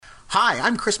Hi,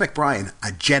 I'm Chris McBrien,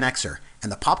 a Gen Xer,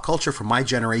 and the pop culture from my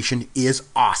generation is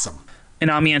awesome. And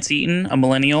I'm Yancey Eaton, a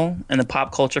millennial, and the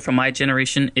pop culture from my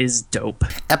generation is dope.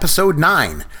 Episode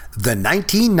 9, The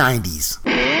 1990s.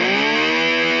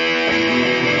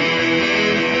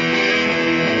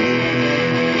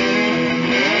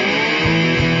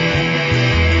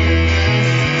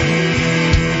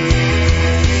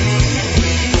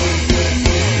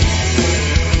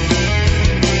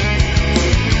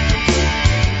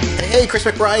 Hey, Chris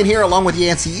McBrien here, along with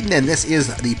Yancey Eaton, and this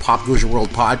is the Pop Goes Your World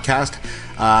podcast.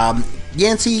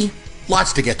 Yancey,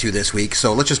 lots to get to this week,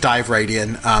 so let's just dive right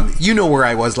in. You know where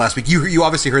I was last week. You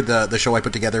obviously heard the show I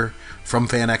put together from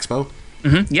Fan Expo.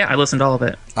 Mm-hmm. Yeah, I listened to all of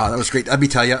it. That was great. Let me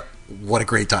tell you, what a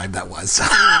great time that was.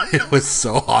 It was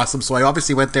so awesome. So I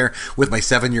obviously went there with my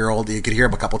 7-year-old. You could hear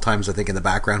him a couple times, I think, in the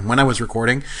background when I was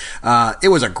recording. It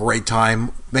was a great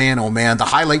time. Man, oh man. The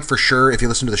highlight for sure, if you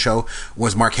listen to the show,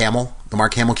 was Mark Hamill. The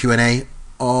Mark Hamill Q&A.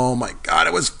 Oh my God,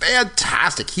 it was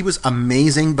fantastic. He was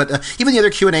amazing. But even the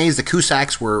other Q&As, the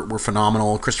Cusacks were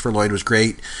phenomenal. Christopher Lloyd was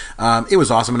great. It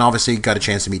was awesome. And obviously got a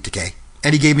chance to meet Takei.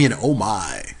 And he gave me an oh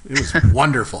my. It was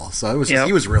wonderful. So it was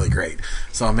He was really great.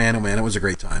 So man, oh man, it was a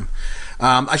great time.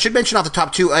 I should mention off the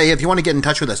top too, if you want to get in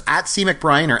touch with us, at C.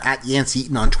 McBrien or at Yancey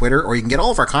Eaton on Twitter, or you can get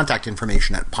all of our contact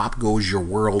information at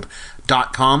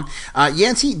popgoesyourworld.com.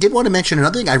 Yancey did want to mention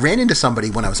another thing. I ran into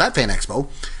somebody when I was at Fan Expo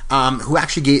who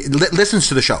actually listens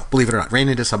to the show, believe it or not. Ran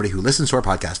into somebody who listens to our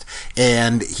podcast,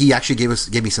 and he actually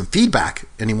gave me some feedback,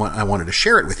 and I wanted to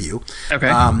share it with you.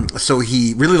 Okay. So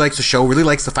he really likes the show, really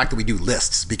likes the fact that we do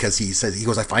lists, because he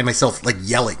goes, I find myself like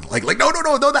yelling, like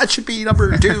no, that should be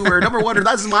number 2 or number 1, or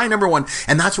that's my number 1.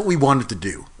 And that's what we wanted to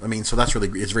do. I mean, so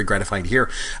it's very gratifying to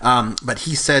hear. But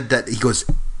he said that, he goes,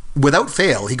 without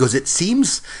fail, he goes, it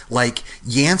seems like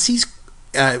Yancey's,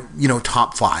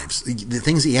 top fives, the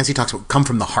things that Yancey talks about come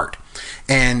from the heart.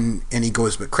 And he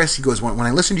goes, but Chris, he goes, when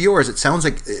I listen to yours, it sounds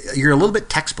like you're a little bit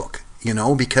textbook,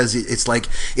 because it's like,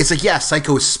 yeah,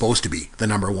 Psycho is supposed to be the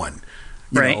number 1.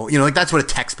 Right. Like that's what a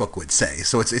textbook would say.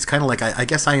 So it's kind of like, I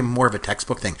guess I am more of a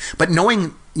textbook thing. But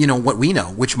knowing, what we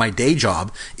know, which my day job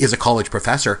is a college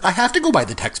professor, I have to go by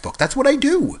the textbook. That's what I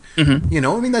do.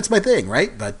 Mm-hmm. That's my thing,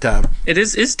 right? But it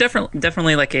is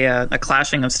definitely like a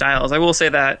clashing of styles. I will say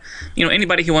that,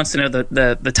 anybody who wants to know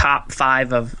the top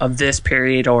 5 of this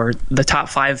period, or the top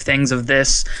 5 things of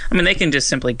this, I mean, they can just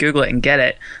simply Google it and get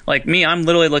it. Like me, I'm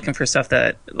literally looking for stuff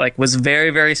that like was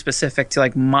very, very specific to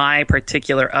like my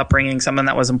particular upbringing, something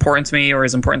that was important to me or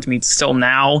is important to me still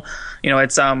now.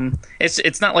 It's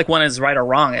not like one is right or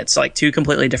wrong. It's like 2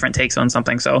 completely different takes on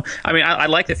something. So I mean, I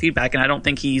like the feedback, and I don't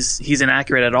think he's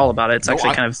inaccurate at all about it. It's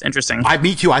actually kind of interesting.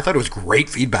 Me too. I thought it was great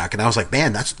feedback, and I was like,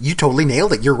 man, you totally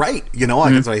nailed it. You're right.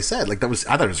 That's what I said. Like I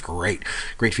thought it was great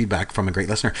feedback from a great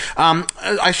listener.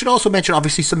 I should also mention,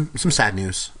 obviously, some sad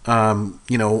news.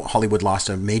 Hollywood lost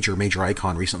a major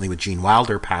icon recently with Gene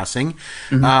Wilder passing.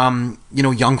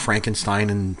 Mm-hmm. Young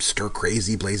Frankenstein and Stir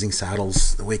Crazy, Blazing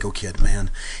Saddles, the Waco Kid, man.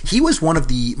 He was one of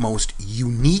the most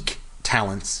unique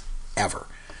talents ever.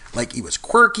 Like, he was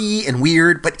quirky and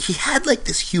weird, but he had like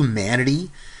this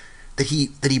humanity that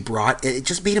he brought. It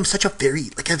just made him such a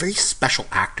very special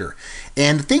actor.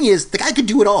 And the thing is, the guy could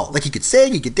do it all. Like, he could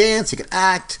sing, he could dance, he could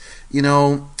act,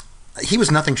 he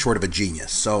was nothing short of a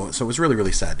genius. So it was really,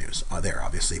 really sad news there,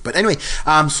 obviously. But anyway,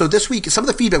 so this week, some of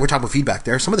the feedback, we're talking about feedback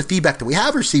there, some of the feedback that we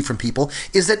have received from people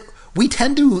is that we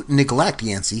tend to neglect,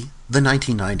 Yancey, the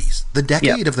 1990s. The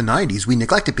decade of the 90s, we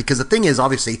neglect it, because the thing is,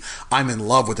 obviously, I'm in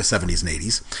love with the 70s and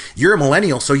 80s. You're a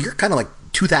millennial, so you're kind of like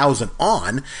 2000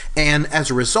 on, and as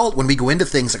a result, when we go into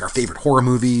things like our favorite horror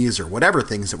movies or whatever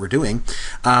things that we're doing,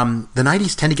 the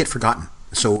 90s tend to get forgotten.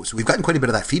 So we've gotten quite a bit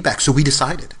of that feedback, so we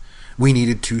decided we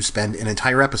needed to spend an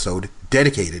entire episode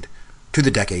dedicated to the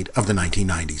decade of the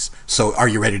 1990s. So are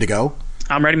you ready to go?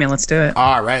 I'm ready, man. Let's do it.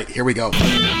 All right, here we go.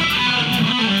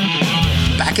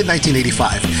 Back in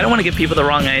 1985. I don't want to give people the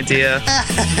wrong idea.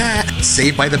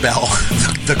 Saved by the Bell,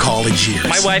 the college years.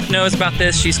 My wife knows about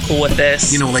this. She's cool with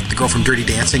this. Like the girl from Dirty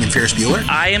Dancing and Ferris Bueller?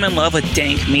 I am in love with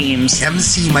dank memes.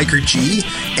 MC Miker G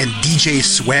and DJ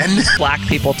Swen. Black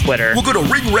people Twitter. We're going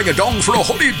to ring-a-dong for a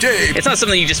holy day. It's not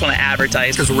something you just want to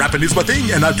advertise. Because rapping is my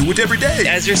thing, and I do it every day.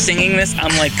 As you're singing this,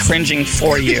 I'm like cringing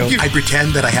for you. I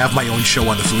pretend that I have my own show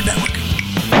on the Food Network.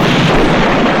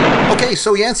 Okay,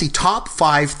 so Yancey, top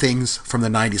 5 things from the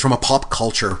 90s, from a pop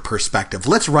culture perspective.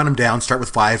 Let's run them down, start with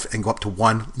 5 and go up to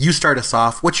 1. You start us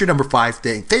off. What's your number 5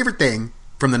 thing, favorite thing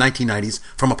from the 1990s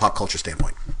from a pop culture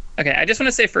standpoint? Okay, I just want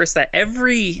to say first that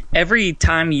every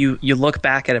time you look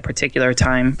back at a particular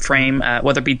time frame,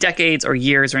 whether it be decades or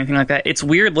years or anything like that, it's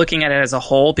weird looking at it as a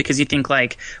whole because you think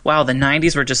like, wow, the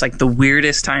 90s were just like the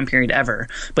weirdest time period ever.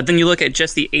 But then you look at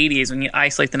just the 80s, when you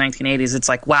isolate the 1980s, it's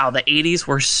like, wow, the 80s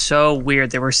were so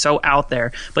weird. They were so out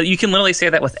there. But you can literally say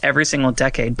that with every single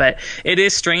decade. But it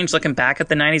is strange looking back at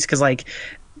the 90s because like,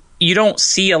 you don't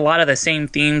see a lot of the same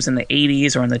themes in the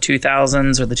 80s or in the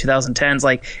 2000s or the 2010s.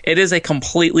 Like, it is a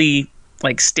completely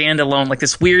like standalone, like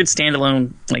this weird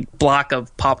standalone like block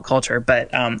of pop culture. But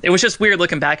it was just weird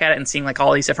looking back at it and seeing like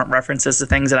all these different references to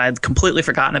things that I'd completely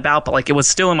forgotten about, but like it was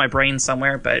still in my brain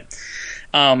somewhere. But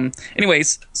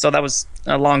anyways, so that was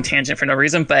a long tangent for no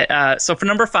reason. But so for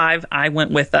number 5, I went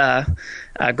with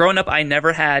growing up, I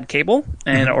never had cable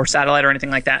or satellite or anything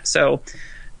like that. So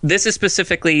this is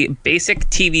specifically Basic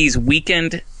TV's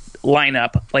weekend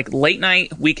lineup, like late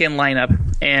night weekend lineup,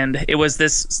 and it was the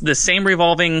same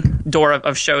revolving door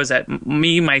of shows that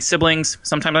me, my siblings,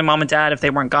 sometimes my mom and dad, if they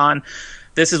weren't gone,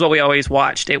 this is what we always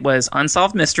watched. It was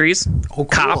Unsolved Mysteries, cool.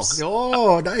 Cops,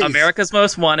 nice. America's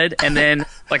Most Wanted, and then,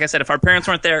 like I said, if our parents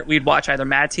weren't there, we'd watch either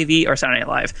Mad TV or Saturday Night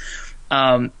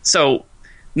Live. So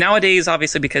nowadays,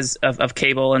 obviously, because of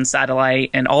cable and satellite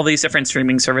and all these different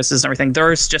streaming services and everything,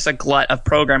 there's just a glut of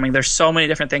programming. There's so many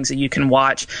different things that you can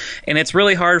watch, and it's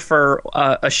really hard for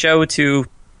a show to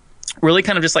really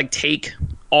kind of just like take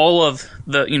all of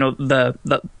the, you know,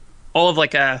 the all of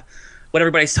like what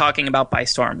everybody's talking about by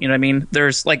storm. You know what I mean?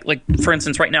 There's like for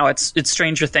instance, right now it's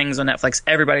Stranger Things on Netflix.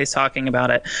 Everybody's talking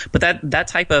about it, but that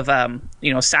type of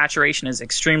saturation is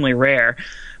extremely rare.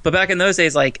 But back in those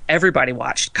days, like everybody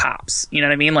watched Cops. You know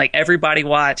what I mean? Like everybody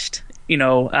watched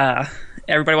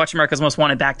America's Most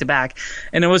Wanted back to back,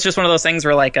 and it was just one of those things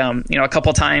where like a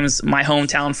couple times my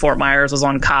hometown Fort Myers was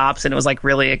on Cops, and it was like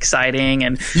really exciting.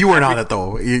 And you weren't on it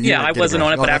though. I wasn't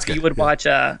on it, but after you would watch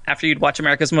you'd watch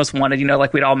America's Most Wanted,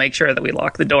 like we'd all make sure that we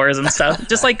lock the doors and stuff,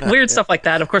 just like weird stuff like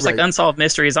that. Of course, right. Like Unsolved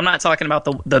Mysteries. I'm not talking about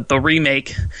the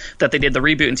remake that they did, the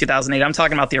reboot in 2008. I'm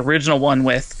talking about the original one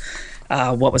with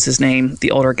what was his name,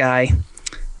 the older guy.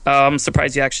 I'm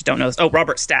surprised you actually don't know this. Oh,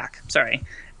 Robert Stack. Sorry.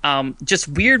 Just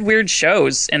weird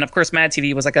shows, and of course Mad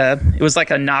TV was like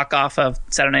a knockoff of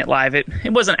Saturday Night Live.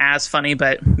 It wasn't as funny,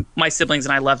 but my siblings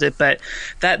and I loved it. But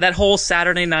that whole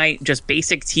Saturday night just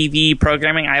basic TV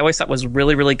programming, I always thought was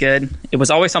really, really good. It was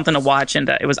always something to watch, and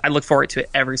I look forward to it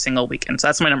every single weekend. So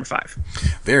that's my number 5.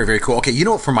 Very, very cool. Okay,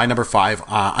 for my number 5,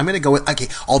 I'm going to go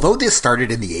with, although this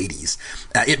started in the 80s,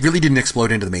 it really didn't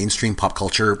explode into the mainstream pop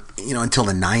culture, until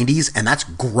the 90s, and that's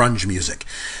grunge music.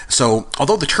 So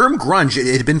although the term grunge,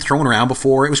 it had been thrown around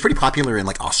before, it was pretty popular in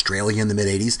like Australia in the mid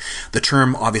 80s. The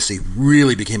term obviously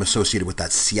really became associated with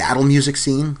that Seattle music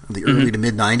scene of the early to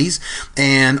mid 90s.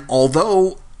 And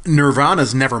although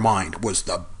Nirvana's Nevermind was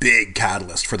the big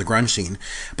catalyst for the grunge scene,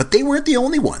 but they weren't the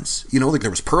only ones. Like there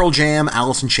was Pearl Jam,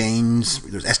 Alice in Chains,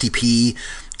 there's STP.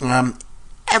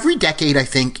 Every decade, I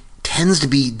think, tends to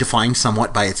be defined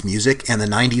somewhat by its music, and the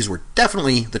 90s were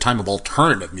definitely the time of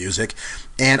alternative music.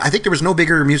 And I think there was no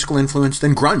bigger musical influence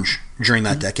than grunge during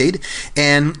that decade.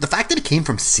 And the fact that it came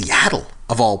from Seattle,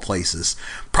 of all places,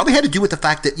 probably had to do with the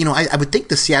fact that, I would think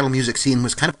the Seattle music scene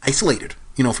was kind of isolated,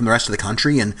 from the rest of the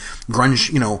country. And grunge,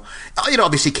 it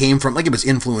obviously came from, it was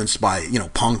influenced by,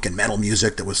 punk and metal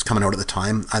music that was coming out at the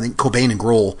time. I think Cobain and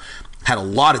Grohl had a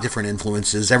lot of different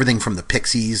influences, everything from the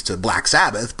Pixies to Black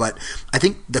Sabbath. But I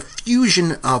think the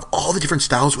fusion of all the different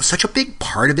styles was such a big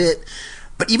part of it.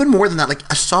 But even more than that, like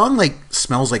a song like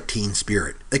Smells Like Teen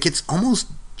Spirit, like it's almost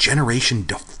generation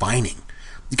defining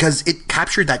because it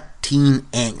captured that teen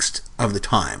angst of the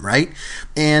time, right?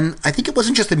 And I think it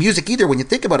wasn't just the music either. When you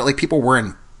think about it, like people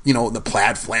wearing, the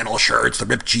plaid flannel shirts, the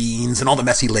ripped jeans, and all the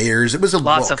messy layers. It was a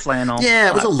lots look. Of flannel. Yeah,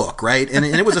 it was a look, right? And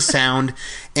it was a sound.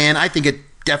 And I think it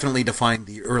definitely defined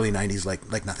the early 90s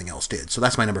like nothing else did. So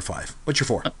that's my number 5. What's your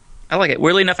 4? I like it.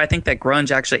 Weirdly enough, I think that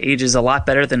grunge actually ages a lot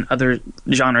better than other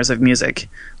genres of music.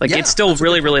 Like it's still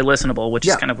really, really listenable, which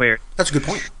is kind of weird. That's a good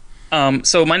point.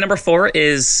 So my number 4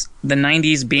 is the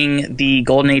 90s being the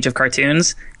golden age of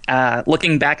cartoons.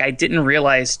 Looking back, I didn't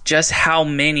realize just how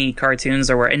many cartoons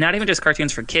there were, and not even just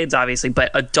cartoons for kids, obviously,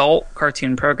 but adult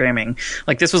cartoon programming.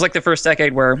 Like this was like the first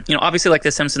decade where, obviously like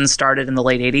The Simpsons started in the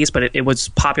late 80s, but it was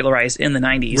popularized in the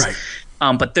 90s. Right.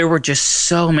 But there were just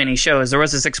so many shows. There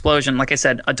was this explosion. Like I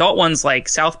said, adult ones like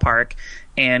South Park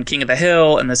and King of the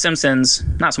Hill and The Simpsons,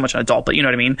 not so much an adult, but you know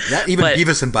what I mean? Yeah, even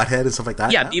Beavis and Butthead and stuff like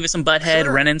that. Yeah, Beavis and Butthead,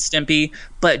 sure. Ren and Stimpy,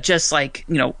 but just like,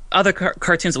 other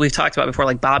cartoons that we've talked about before,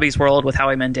 like Bobby's World with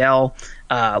Howie Mandel,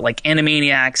 like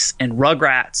Animaniacs and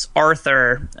Rugrats,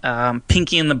 Arthur,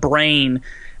 Pinky and the Brain,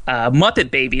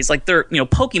 Muppet Babies, like they're,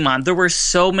 Pokemon. There were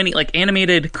so many, like,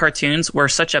 animated cartoons were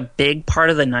such a big part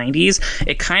of the 90s.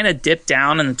 It kind of dipped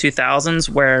down in the 2000s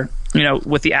where,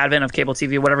 with the advent of cable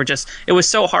TV, whatever, just it was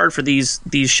so hard for these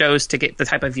shows to get the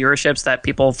type of viewerships that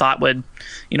people thought would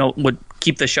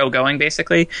keep the show going,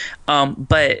 basically.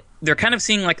 But they're kind of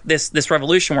seeing like this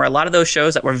revolution where a lot of those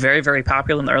shows that were very, very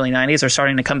popular in the early 90s are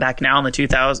starting to come back now in the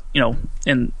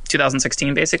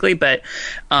 2016, basically. But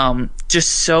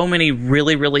just so many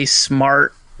really, really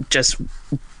smart, just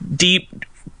deep,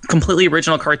 completely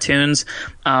original cartoons.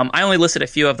 I only listed a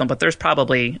few of them, but there's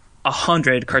probably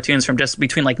 100 cartoons from just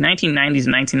between like 1990s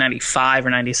and 1995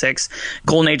 or 96,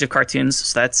 golden age of cartoons.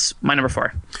 So that's my number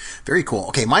 4. Very cool.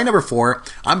 Okay, my number 4,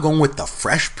 I'm going with The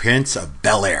Fresh Prince of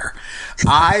Bel-Air.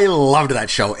 I loved that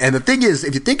show. And the thing is,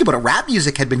 if you think about it, rap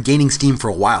music had been gaining steam for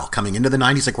a while coming into the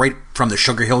 90s, like right from the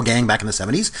Sugar Hill Gang back in the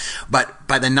 70s. But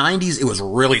by the 90s, it was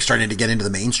really starting to get into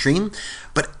the mainstream.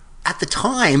 But at the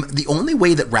time, the only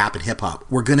way that rap and hip-hop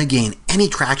were going to gain any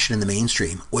traction in the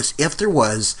mainstream was if there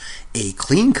was a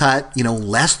clean-cut,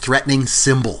 less threatening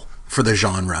symbol for the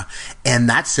genre. And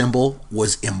that symbol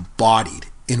was embodied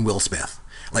in Will Smith.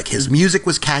 Like, his music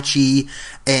was catchy,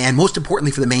 and most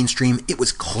importantly for the mainstream, it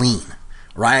was clean.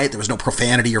 Right? There was no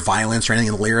profanity or violence or anything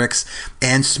in the lyrics.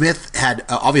 And Smith had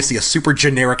obviously a super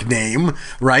generic name,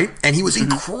 right? And he was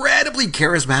incredibly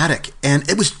charismatic. And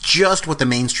it was just what the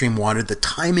mainstream wanted. The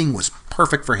timing was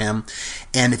perfect for him.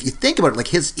 And if you think about it, like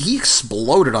he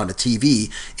exploded onto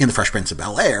TV in The Fresh Prince of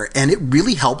Bel-Air, and it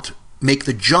really helped make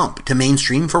the jump to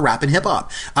mainstream for rap and hip-hop.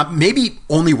 Maybe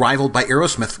only rivaled by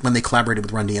Aerosmith when they collaborated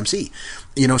with Run DMC,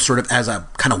 sort of as a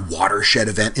kind of watershed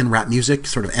event in rap music,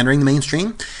 sort of entering the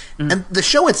mainstream. And the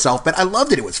show itself, but I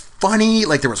loved it. It was funny.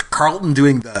 Like, there was Carlton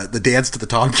doing the dance to the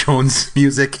Tom Jones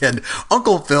music, and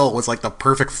Uncle Phil was like the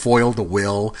perfect foil to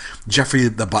Will, Jeffrey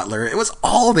the Butler. It was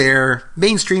all there.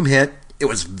 Mainstream hit. It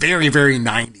was very, very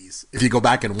 90s. If you go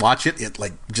back and watch it, it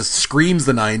like just screams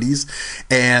the 90s.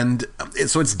 And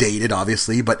so it's dated,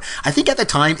 obviously. But I think at the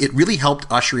time, it really helped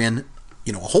usher in,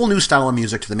 a whole new style of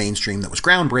music to the mainstream that was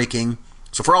groundbreaking.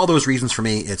 So for all those reasons, for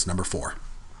me, it's number 4.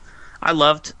 I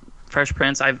loved Fresh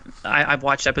Prince. I've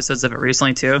watched episodes of it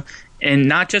recently too, and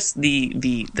not just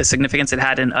the significance it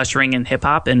had in ushering in hip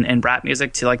hop and rap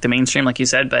music to like the mainstream, like you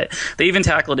said, but they even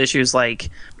tackled issues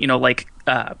like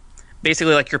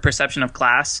basically like your perception of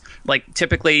class. Like,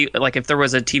 typically, like if there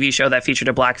was a TV show that featured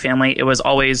a black family, it was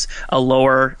always a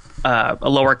lower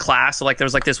class. So like there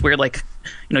was like this weird like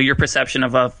your perception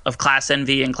of class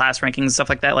envy and class rankings and stuff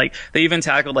like that. Like, they even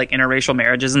tackled like interracial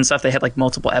marriages and stuff. They had like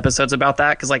multiple episodes about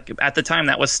that because like at the time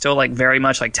that was still like very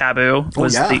much like taboo,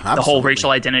 was the whole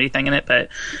racial identity thing in it. But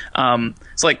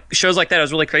so like shows like that, it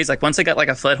was really crazy. Like, once they got like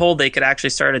a foothold, they could actually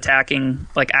start attacking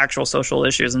like actual social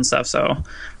issues and stuff. So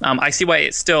I see why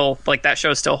it's still like that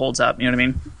show still holds up. You know what I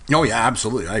mean? Oh yeah,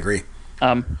 absolutely. I agree.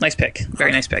 Nice pick.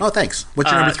 Very nice pick. Oh, thanks. What's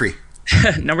your number 3?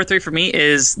 Number 3 for me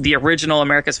is the original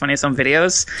America's Funniest Home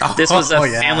Videos. This was a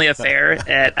family affair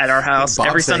at our house.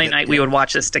 Every Sunday night we would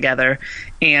watch this together.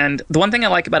 And the one thing I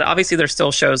like about it, obviously there's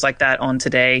still shows like that on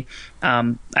today.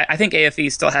 I think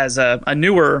AFE still has a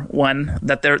newer one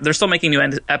that they're still making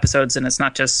new episodes, and it's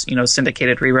not just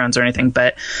syndicated reruns or anything.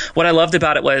 But what I loved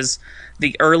about it was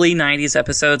the early 90s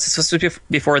episodes. This was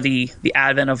before the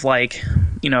advent of like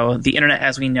the internet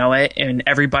as we know it, and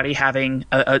everybody having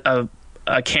a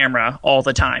camera all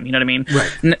the time. You know what I mean?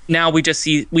 Right. Now we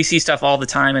see stuff all the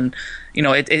time, and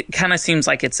it kind of seems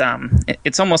like it's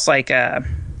almost like I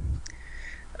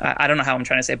don't know how I'm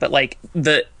trying to say it, but like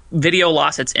the video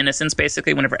lost its innocence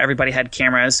basically whenever everybody had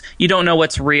cameras. You don't know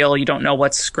what's real, you don't know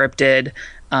what's scripted.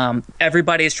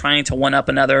 Everybody's trying to one up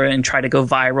another and try to go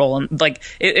viral, and like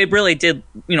it really did.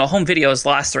 Home videos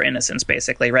lost their innocence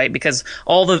basically, right? Because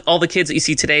all the kids that you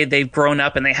see today, they've grown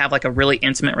up and they have like a really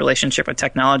intimate relationship with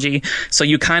technology. So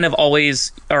you kind of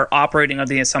always are operating on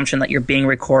the assumption that you're being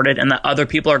recorded and that other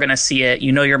people are going to see it.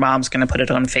 Your mom's going to put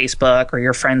it on Facebook, or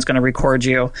your friend's going to record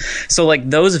you. So like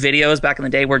those videos back in the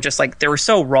day were just like, they were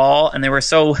so raw and they were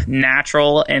so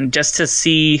natural, and just to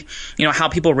see how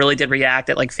people really did react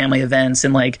at like family events,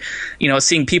 and like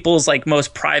seeing people's like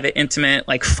most private, intimate,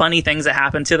 like funny things that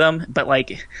happened to them, but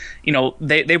like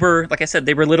they were, like I said,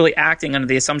 they were literally acting under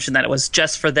the assumption that it was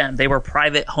just for them. They were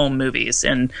private home movies,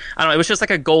 and I don't know, it was just like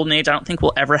a golden age. I don't think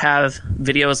we'll ever have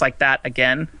videos like that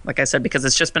again, like I said, because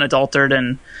it's just been adulterated,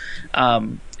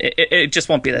 and it just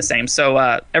won't be the same.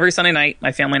 So every Sunday night,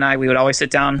 my family and I, we would always sit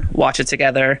down, watch it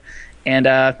together. And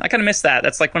I kind of miss that.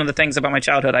 That's like one of the things about my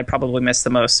childhood I probably miss the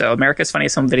most. So America's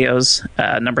Funniest Home Videos,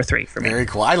 number 3 for me. Very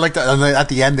cool. I like that. At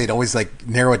the end, they'd always like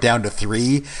narrow it down to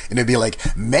 3, and it'd be like,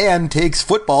 "Man takes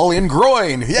football in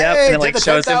groin." Yay! Yep, and it like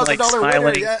shows him like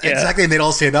smiling. Yeah, exactly. And they'd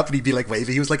all stand up, and he'd be like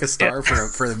waving. He was like a star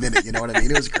for a minute. You know what I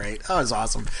mean? It was great. Oh, it was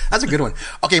awesome. That's a good one.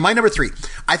 Okay, my number 3.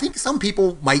 I think some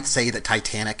people might say that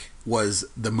Titanic was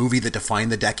the movie that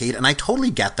defined the decade, and I totally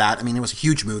get that. I mean, it was a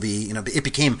huge movie. You know, it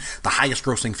became the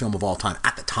highest-grossing film of all time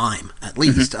at the time, at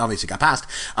least. Obviously, got passed,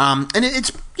 and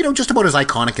it's just about as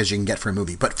iconic as you can get for a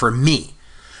movie. But for me,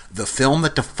 the film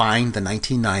that defined the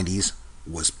 1990s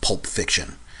was Pulp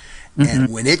Fiction.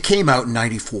 And when it came out in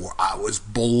 94, I was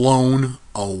blown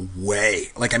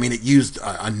away. Like, I mean, it used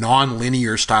a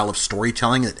non-linear style of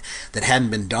storytelling that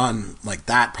hadn't been done like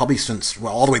that probably since,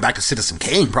 well, all the way back to Citizen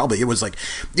Kane, probably. It was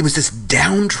this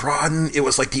downtrodden, it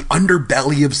was like the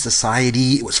underbelly of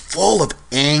society. It was full of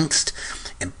angst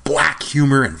and black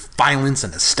humor and violence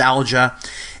and nostalgia.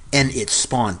 And it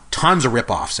spawned tons of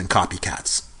ripoffs and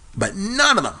copycats. But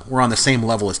none of them were on the same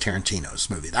level as Tarantino's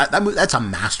movie. That's a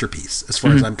masterpiece as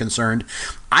far as I'm concerned.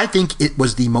 I think it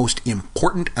was the most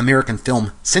important American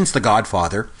film since The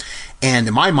Godfather. And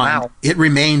in my mind, it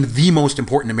remained the most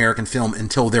important American film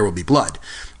until There Will Be Blood.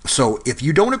 So if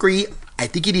you don't agree, I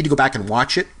think you need to go back and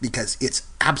watch it because it's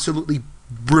absolutely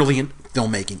brilliant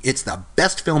filmmaking. It's the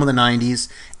best film of the 90s,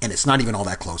 and it's not even all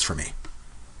that close for me.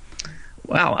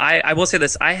 Wow, I will say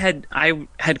this: I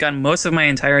had gone most of my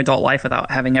entire adult life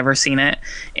without having ever seen it,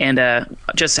 and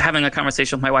just having a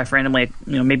conversation with my wife randomly,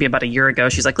 maybe about a year ago.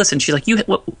 She's like, "Listen," she's like,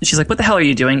 "What the hell are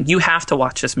you doing? You have to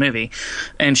watch this movie,"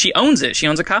 and she owns it. She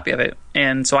owns a copy of it,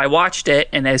 and so I watched it.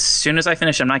 And as soon as I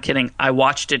finished, I'm not kidding, I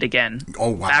watched it again.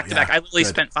 Oh wow! Back to back. I literally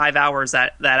spent 5 hours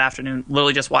that afternoon,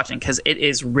 literally just watching because it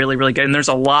is really, really good. And there's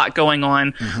a lot going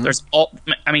on. It's one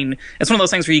of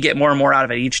those things where you get more and more out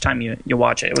of it each time you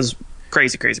watch it. It was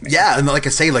crazy man. Yeah, and like I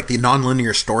say, like the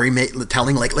non-linear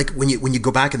storytelling, like when you go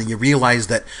back and then you realize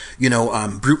that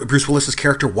Bruce Willis's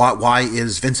character, why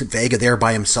is Vincent Vega there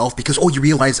by himself? Because you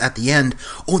realize at the end,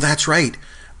 that's right,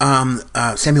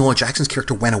 Samuel L. Jackson's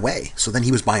character went away, so then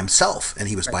he was by himself, and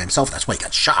he was by himself. That's why he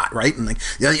got shot, right? And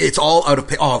it's all out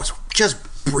of it was just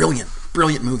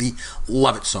brilliant movie.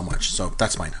 Love it so much. So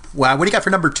that's mine. Wow, what do you got for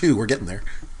number 2? We're getting there.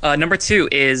 Number 2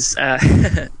 is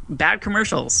bad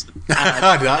commercials.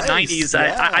 Nice. The 90s.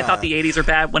 Yeah. I thought the 80s are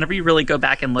bad. Whenever you really go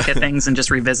back and look at things and just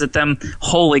revisit them,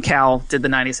 holy cow, did the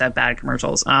 90s have bad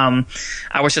commercials.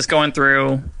 I was just going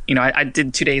through, I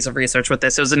did 2 days of research with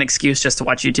this. It was an excuse just to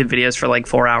watch YouTube videos for like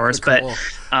 4 hours. Cool.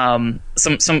 But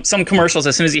some commercials,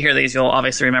 as soon as you hear these, you'll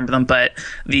obviously remember them. But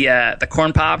the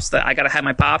corn pops, the I Gotta Have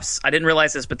My Pops, I didn't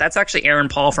realize this, but that's actually Aaron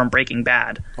Paul from Breaking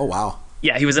Bad. Oh, wow.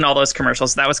 Yeah, he was in all those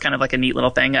commercials. That was kind of like a neat little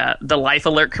thing. The Life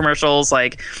Alert commercials,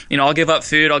 like, I'll give up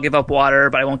food, I'll give up water,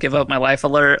 but I won't give up my Life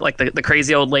Alert. Like the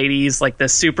crazy old ladies, like the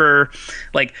super,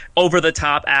 like over the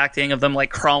top acting of them like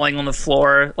crawling on the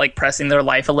floor, like pressing their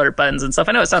Life Alert buttons and stuff.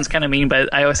 I know it sounds kind of mean,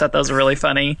 but I always thought those were really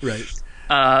funny. Right.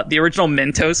 The original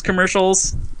Mentos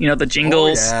commercials, the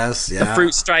jingles, the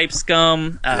Fruit Stripes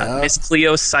gum, Miss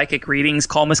Cleo's psychic readings,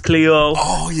 call Miss Cleo.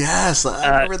 Oh, yes.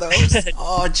 I remember those.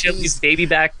 Oh, Chili's baby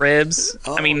back ribs.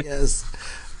 Oh, yes.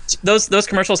 Those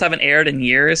commercials haven't aired in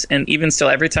years, and even still,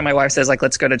 every time my wife says like,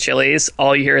 "Let's go to Chili's,"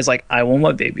 all you hear is like, "I want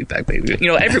my baby back, baby."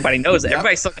 Everybody knows it. Yep.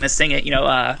 Everybody's still gonna sing it.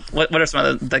 What are some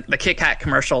of the Kit Kat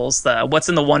commercials? The What's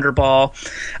in the Wonder Ball?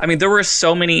 I mean, there were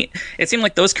so many. It seemed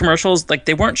like those commercials, like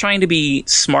they weren't trying to be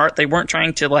smart. They weren't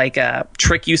trying to like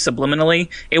trick you subliminally.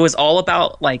 It was all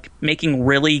about like making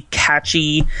really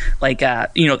catchy, like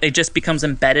it just becomes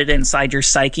embedded inside your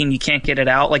psyche and you can't get it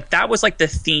out. Like that was like the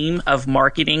theme of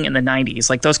marketing in the 90s.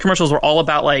 Like those commercials were all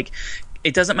about like,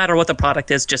 it doesn't matter what the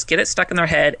product is, just get it stuck in their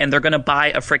head and they're going to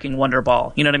buy a freaking Wonder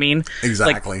Ball. You know what I mean?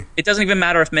 Exactly. Like, it doesn't even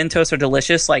matter if Mentos are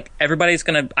delicious. Like everybody's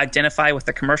going to identify with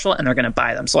the commercial and they're going to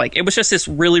buy them. So like it was just this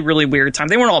really, really weird time.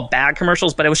 They weren't all bad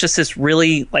commercials, but it was just this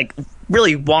really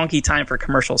wonky time for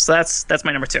commercials. So that's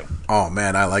my number 2. Oh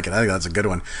man, I like it. I think that's a good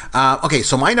one. Okay,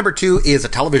 so my number 2 is a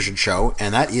television show,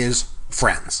 and that is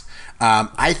Friends.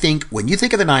 I think when you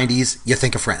think of the 90s, you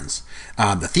think of Friends.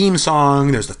 The theme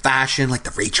song, there's the fashion, like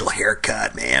the Rachel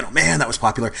haircut, man. Oh man, that was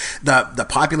popular. The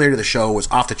popularity of the show was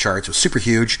off the charts. It was super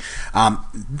huge.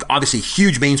 Obviously,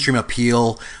 huge mainstream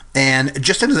appeal. And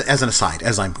just as an aside,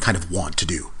 as I'm kind of want to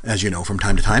do, as you know, from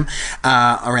time to time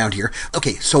around here.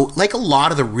 Okay, so like a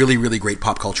lot of the really, really great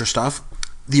pop culture stuff,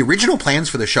 the original plans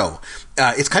for the show,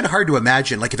 it's kind of hard to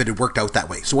imagine like if it had worked out that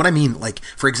way. So what I mean, like,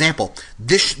 for example,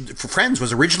 this Friends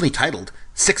was originally titled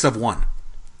 6 of 1.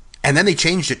 And then they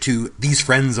changed it to These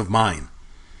Friends of Mine.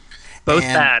 Both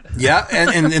bad. Yeah,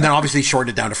 and then obviously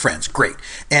shortened it down to Friends. Great.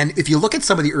 And if you look at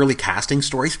some of the early casting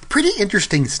stories, pretty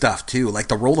interesting stuff too. Like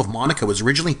the role of Monica was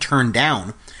originally turned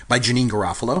down by Janine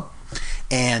Garofalo,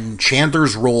 and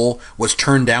Chandler's role was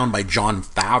turned down by Jon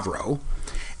Favreau.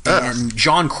 And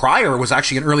John Cryer was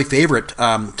actually an early favorite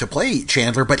to play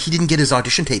Chandler, but he didn't get his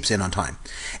audition tapes in on time.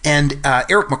 And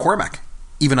Eric McCormack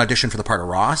even auditioned for the part of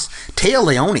Ross. Téa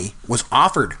Leoni was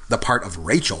offered the part of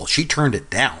Rachel. She turned it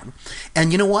down.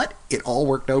 And you know what? It all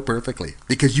worked out perfectly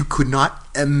because you could not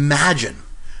imagine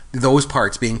those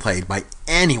parts being played by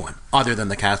anyone other than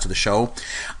the cast of the show.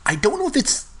 I don't know if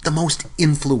it's the most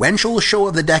influential show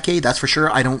of the decade, that's for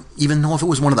sure. I don't even know if it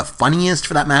was one of the funniest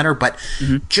for that matter, but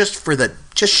just for the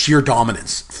sheer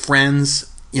dominance. Friends,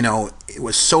 you know, it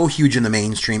was so huge in the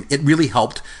mainstream. It really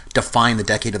helped define the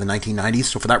decade of the 1990s.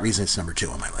 So for that reason, it's number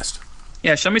 2 on my list.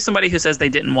 Yeah, show me somebody who says they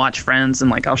didn't watch Friends, and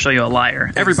like, I'll show you a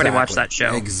liar. Everybody watched that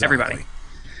show. Exactly. Everybody.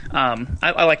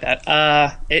 I like that.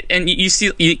 And you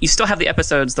still have the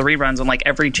episodes, the reruns on like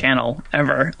every channel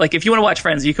ever. Like if you want to watch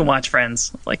Friends, you can watch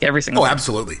Friends like every single. Oh, time.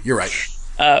 Absolutely. You're right.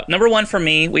 Number 1 for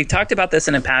me. We talked about this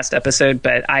in a past episode,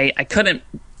 but I couldn't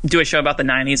do a show about the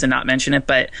 90s and not mention it.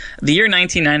 But the year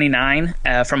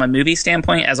 1999, from a movie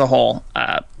standpoint as a whole,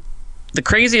 the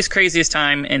craziest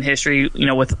time in history, you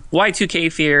know, with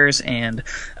Y2K fears and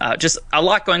just a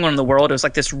lot going on in the world. It was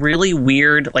like this really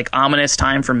weird, like ominous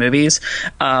time for movies.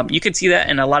 You could see that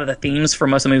in a lot of the themes for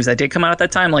most of the movies that did come out at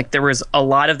that time. Like there was a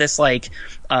lot of this like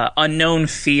unknown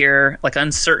fear, like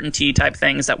uncertainty type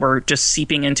things that were just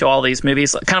seeping into all these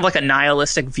movies, kind of like a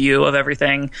nihilistic view of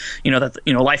everything, you know, that,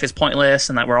 you know, life is pointless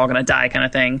and that we're all going to die kind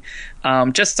of thing.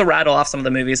 Just to rattle off some of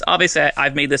the movies. Obviously,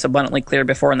 I've made this abundantly clear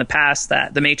before in the past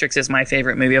that The Matrix is my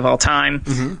favorite movie of all time.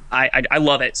 I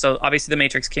love it. So obviously The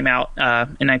Matrix came out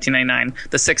in 1999.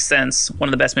 The Sixth Sense, one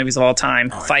of the best movies of all time.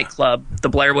 Fight Club, The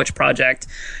Blair Witch Project,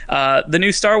 the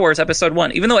new Star Wars Episode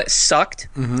 1. Even though it sucked,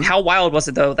 how wild was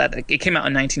it though that it came out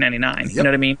in 1999? You know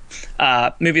what I mean?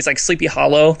 Movies like Sleepy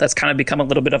Hollow, that's kind of become a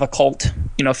little bit of a cult,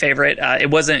 you know, favorite. It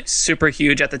wasn't super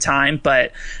huge at the time,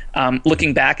 but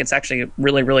looking back, it's actually a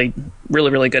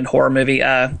really good horror movie.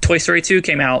 Toy Story 2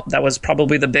 came out. That was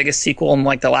probably the biggest sequel in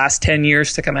like the last 10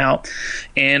 years to come out.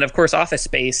 And of course, Office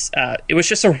Space. It was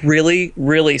just a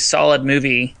really solid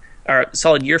movie, or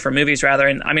solid year for movies rather.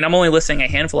 And I mean, I'm only listing a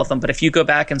handful of them, but if you go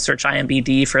back and search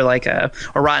IMDb for like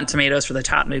or Rotten Tomatoes for the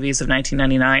top movies of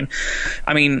 1999,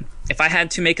 I mean, if I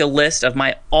had to make a list of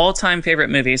my all-time favorite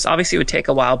movies, obviously it would take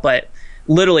a while, but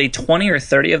literally 20 or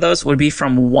 30 of those would be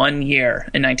from one year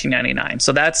in 1999.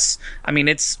 So that's, I mean,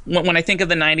 it's when I think of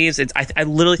the 90s, it's I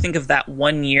literally think of that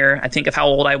 1 year. I think of how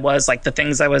old I was, like the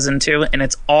things I was into, and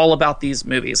it's all about these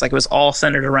movies. Like it was all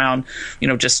centered around, you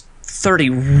know, just 30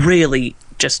 really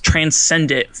just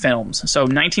transcendent films. So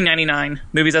 1999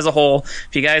 movies as a whole.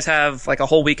 If you guys have like a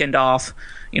whole weekend off,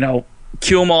 you know,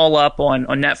 queue them all up on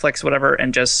Netflix, whatever,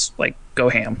 and just like go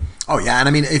ham. Oh yeah, and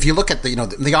I mean, if you look at the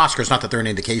Oscars, not that they're an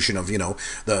indication of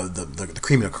the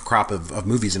cream of the crop of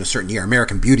movies in a certain year.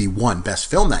 American Beauty won Best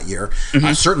Film that year.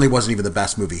 Certainly wasn't even the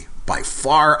best movie by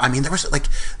far. I mean, there was like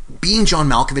Being John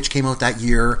Malkovich came out that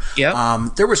year. Yeah.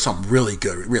 There was some really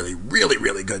good,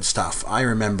 really good stuff. I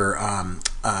remember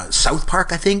South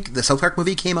Park. I think the South Park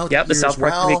movie came out. Yep, the South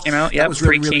Park movie came out. Yep,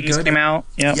 Three Kings came out.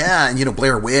 Yep. Yeah, and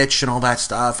Blair Witch and all that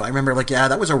stuff. I remember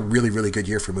that was a really good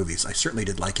year for movies. I certainly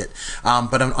did like it.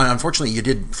 But unfortunately, you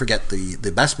did forget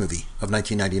the best movie of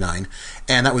 1999,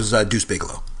 and that was Deuce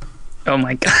Bigalow. Oh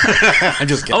my god! I'm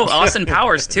just kidding. Oh, Austin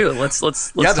Powers too. Let's talk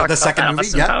the about second that. movie.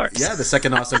 Austin Powers. Yeah, the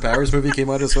second Austin Powers movie came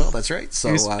out as well. That's right. So,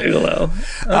 Deuce Bigalow.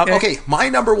 Okay, my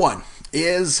number 1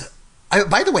 is.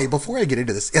 By the way, before I get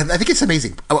into this, I think it's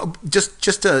amazing.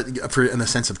 Just in the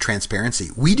sense of transparency,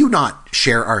 we do not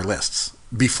share our lists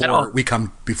before we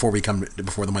come before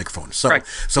the microphone. So, right.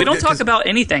 So we don't talk about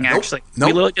anything actually. Nope.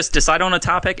 We literally just decide on a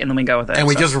topic and then we go with it. And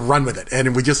we just run with it,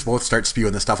 and we just both start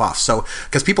spewing this stuff off. So,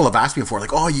 because people have asked me before,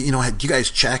 like, oh, do you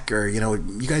guys check, or you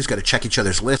guys got to check each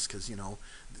other's lists because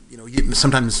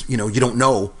sometimes you don't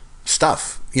know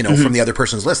stuff from the other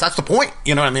person's list. That's the point.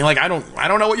 You know what I mean? Like I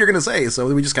don't know what you're going to say,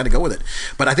 so we just kind of go with it.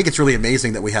 But I think it's really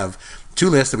amazing that we have 2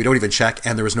 lists that we don't even check,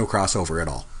 and there was no crossover at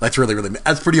all. That's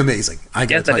that's pretty amazing. I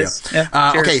gotta tell you.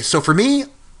 Yeah, okay, so for me,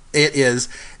 it is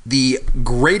the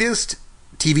greatest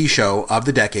TV show of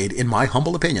the decade, in my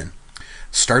humble opinion.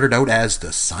 Started out as the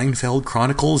Seinfeld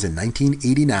Chronicles in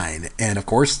 1989, and of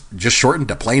course, just shortened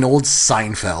to plain old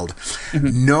Seinfeld.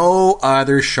 No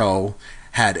other show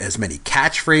had as many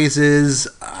catchphrases.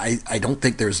 I don't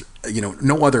think there's,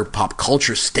 no other pop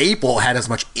culture staple had as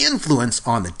much influence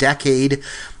on the decade.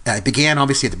 It began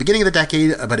obviously at the beginning of the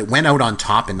decade, but it went out on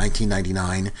top in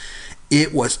 1999.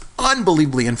 It was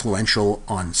unbelievably influential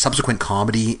on subsequent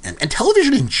comedy and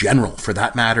television in general, for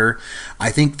that matter.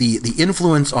 I think the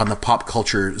influence on the pop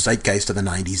culture zeitgeist of the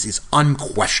 90s is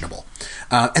unquestionable.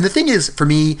 And the thing is, for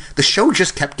me, the show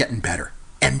just kept getting better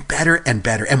and better and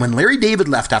better. And when Larry David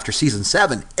left after season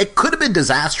 7, it could have been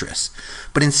disastrous.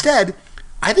 But instead,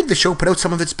 I think the show put out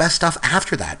some of its best stuff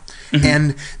after that. Mm-hmm.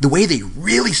 And the way they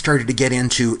really started to get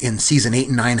into in season 8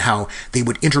 and 9, how they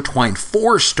would intertwine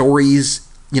 4 stories,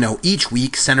 each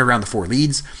week centered around the 4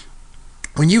 leads.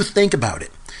 When you think about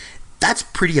it, that's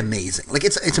pretty amazing. Like,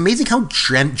 it's amazing how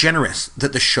generous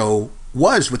that the show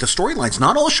was with the storylines.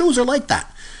 Not all shows are like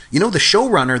that. The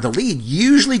showrunner, the lead,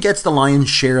 usually gets the lion's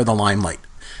share of the limelight,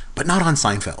 but not on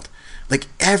Seinfeld. Like,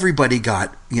 everybody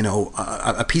got,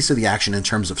 a piece of the action in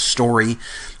terms of story.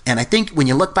 And I think when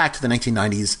you look back to the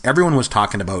 1990s, everyone was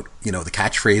talking about, the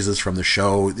catchphrases from the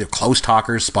show, the close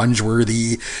talkers,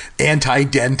 Spongeworthy,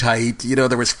 anti-dentite,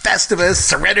 there was Festivus,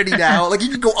 Serenity Now. Like, you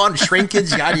could go on,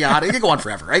 Shrinkage, yada, yada. You could go on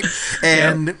forever, right?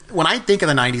 And when I think of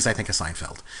the 90s, I think of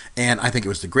Seinfeld. And I think it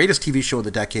was the greatest TV show of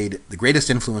the decade, the greatest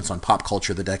influence on pop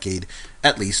culture of the decade,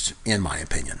 at least in my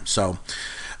opinion. So...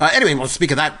 anyway, well,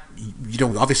 speak of that,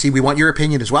 obviously we want your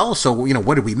opinion as well. So,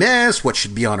 what did we miss? What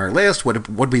should be on our list? What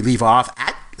did we leave off?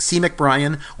 At C.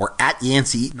 McBrien or at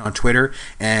Yancey Eaton on Twitter,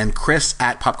 and Chris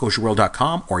at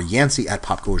popgoesyourworld.com or Yancey at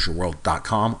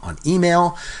popgoesyourworld.com on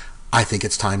email. I think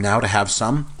it's time now to have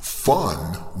some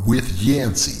fun with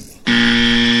Yancey.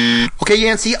 Okay,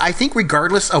 Yancey, I think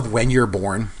regardless of when you're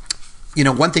born,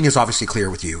 one thing is obviously clear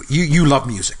with you. You love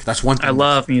music. That's one thing. I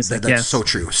love music, that's so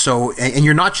true. So, and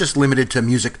you're not just limited to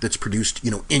music that's produced,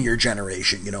 in your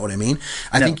generation. You know what I mean?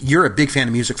 I think you're a big fan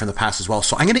of music from the past as well.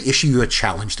 So I'm going to issue you a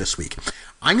challenge this week.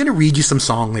 I'm going to read you some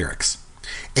song lyrics,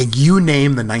 and you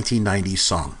name the 1990s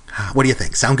song. What do you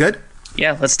think? Sound good?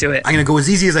 Yeah, let's do it. I'm going to go as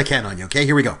easy as I can on you, okay?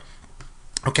 Here we go.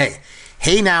 Okay.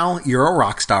 Hey now, you're a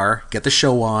rock star. Get the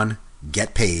show on.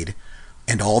 Get paid.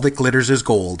 And all that glitters is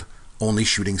gold. Only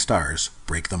shooting stars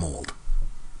break the mold.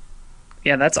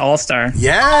 Yeah, that's All Star.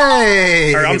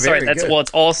 Yay! Or I'm sorry, it's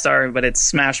All Star, but it's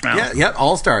Smash Mouth. Yeah,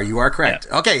 All Star. You are correct.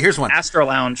 Yeah. Okay, here's one. Astro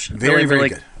Lounge. Very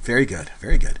good. Very good.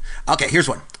 Very good. Okay, here's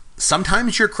one.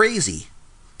 Sometimes you're crazy,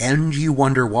 and you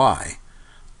wonder why.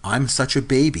 I'm such a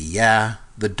baby. Yeah,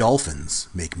 the dolphins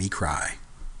make me cry.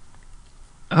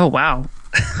 Oh wow.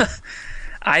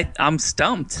 I'm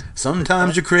stumped.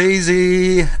 Sometimes you're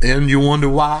crazy, and you wonder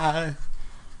why.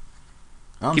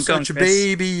 I'm Keep such going, a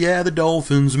baby, yeah, the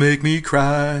dolphins make me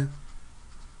cry.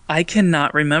 I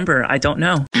cannot remember. I don't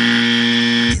know.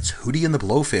 It's Hootie and the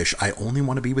Blowfish, I Only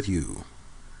Want to Be With You.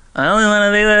 I only want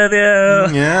to be with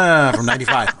you. Yeah, from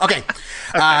 95. Okay.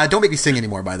 Don't make me sing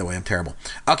anymore, by the way. I'm terrible.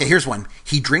 Okay, here's one.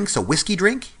 He drinks a whiskey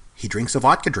drink. He drinks a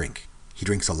vodka drink. He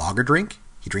drinks a lager drink.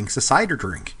 He drinks a cider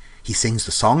drink. He sings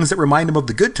the songs that remind him of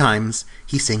the good times.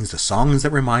 He sings the songs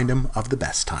that remind him of the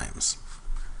best times.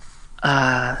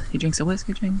 He drinks a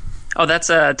whiskey drink. Oh, that's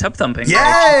Tub Thumping. Yay!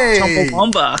 Right?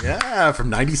 Chumbawamba. Yeah, from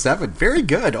 97. Very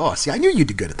good. Oh, see, I knew you'd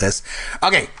do good at this.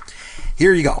 Okay,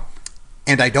 here you go.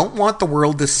 And I don't want the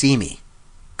world to see me,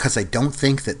 'cause I don't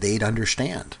think that they'd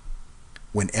understand.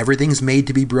 When everything's made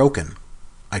to be broken,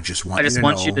 I just want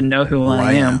you to know who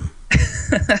I am.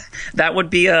 That would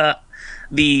be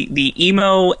the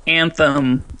emo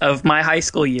anthem of my high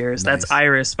school years. Nice. That's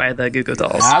Iris by the Goo Goo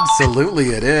Dolls. Absolutely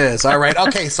it is. All right.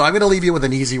 Okay, so I'm going to leave you with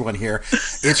an easy one here.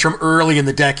 It's from early in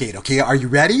the decade. Okay, are you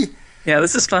ready? Yeah,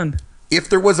 this is fun. If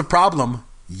there was a problem,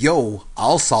 yo,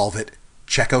 I'll solve it.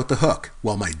 Check out the hook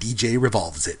while my DJ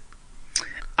revolves it.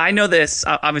 I know this.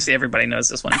 Obviously, everybody knows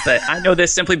this one, but I know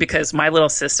this simply because my little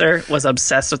sister was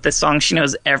obsessed with this song. She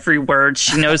knows every word.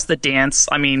 She knows the dance.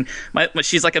 I mean,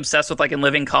 she's like obsessed with like In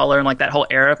Living Color and like that whole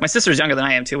era. My sister's younger than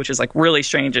I am too, which is like really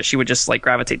strange that she would just like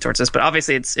gravitate towards this. But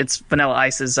obviously, it's Vanilla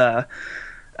Ice's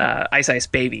Ice Ice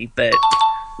Baby. But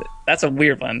that's a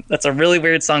weird one. That's a really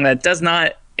weird song that does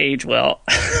not age well.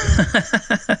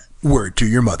 Word to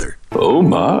your mother. Oh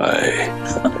my.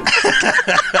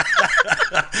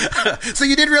 So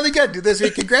you did really good this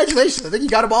week. Congratulations. I think you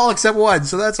got them all except one.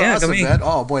 So that's awesome, man.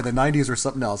 Oh, boy, the 90s were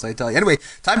something else, I tell you. Anyway,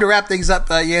 time to wrap things up,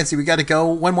 Yancey. We got to go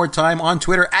one more time on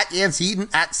Twitter, at Yancey Eaton,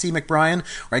 at C. McBrien.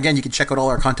 Or again, you can check out all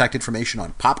our contact information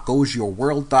on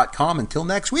popgoesyourworld.com. Until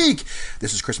next week,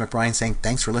 this is Chris McBrien saying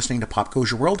thanks for listening to Pop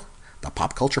Goes Your World, the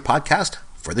pop culture podcast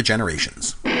for the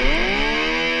generations.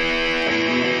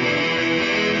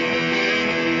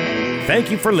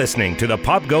 Thank you for listening to the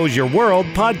Pop Goes Your World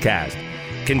podcast.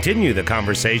 Continue the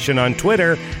conversation on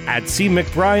Twitter at C.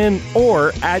 McBrien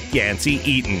or at Yancey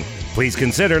Eaton. Please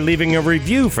consider leaving a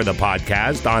review for the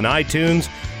podcast on iTunes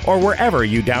or wherever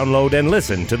you download and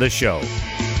listen to the show.